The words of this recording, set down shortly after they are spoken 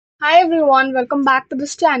Hi everyone, welcome back to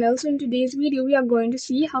this channel. So in today's video, we are going to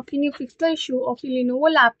see how can you fix the issue of your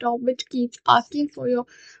Lenovo laptop which keeps asking for your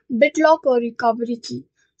Bitlocker recovery key.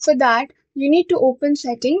 So that you need to open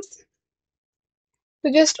settings.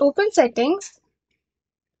 So just open settings,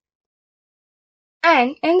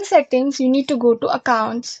 and in the settings you need to go to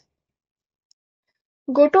accounts.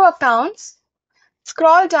 Go to accounts,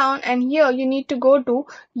 scroll down, and here you need to go to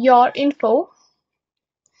your info.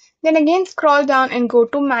 Then again scroll down and go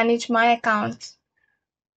to manage my accounts.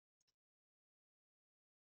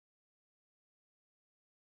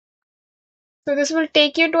 So this will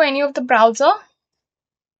take you to any of the browser.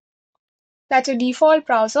 That's a default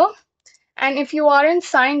browser. And if you aren't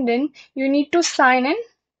signed in, you need to sign in.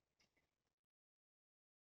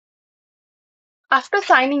 After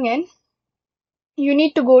signing in, you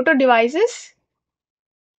need to go to devices.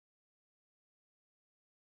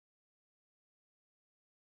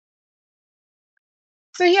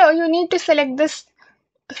 So here you need to select this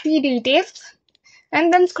key details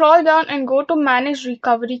and then scroll down and go to manage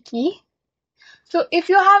recovery key. So if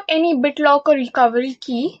you have any Bitlocker recovery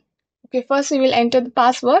key, okay, first we will enter the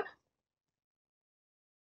password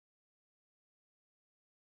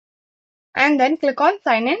and then click on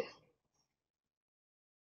sign in.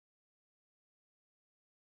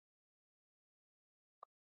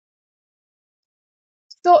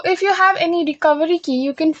 So if you have any recovery key,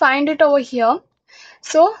 you can find it over here.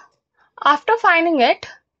 So after finding it,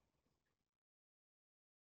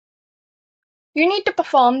 you need to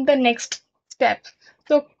perform the next step.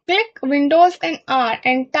 So click Windows and R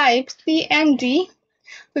and type CMD.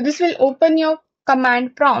 So this will open your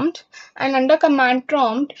command prompt, and under command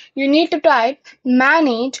prompt you need to type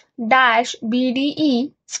manage dash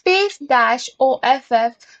BDE space dash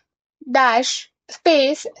OFF dash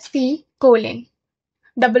space C colon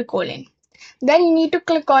double colon. Then you need to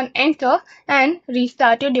click on enter and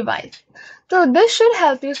restart your device. So this should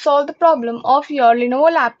help you solve the problem of your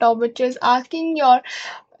Lenovo laptop which is asking your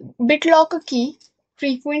Bitlocker key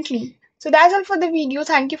frequently. So that's all for the video.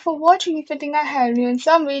 Thank you for watching. If you think I helped you in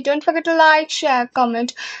some way, don't forget to like, share,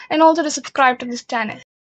 comment, and also to subscribe to this channel.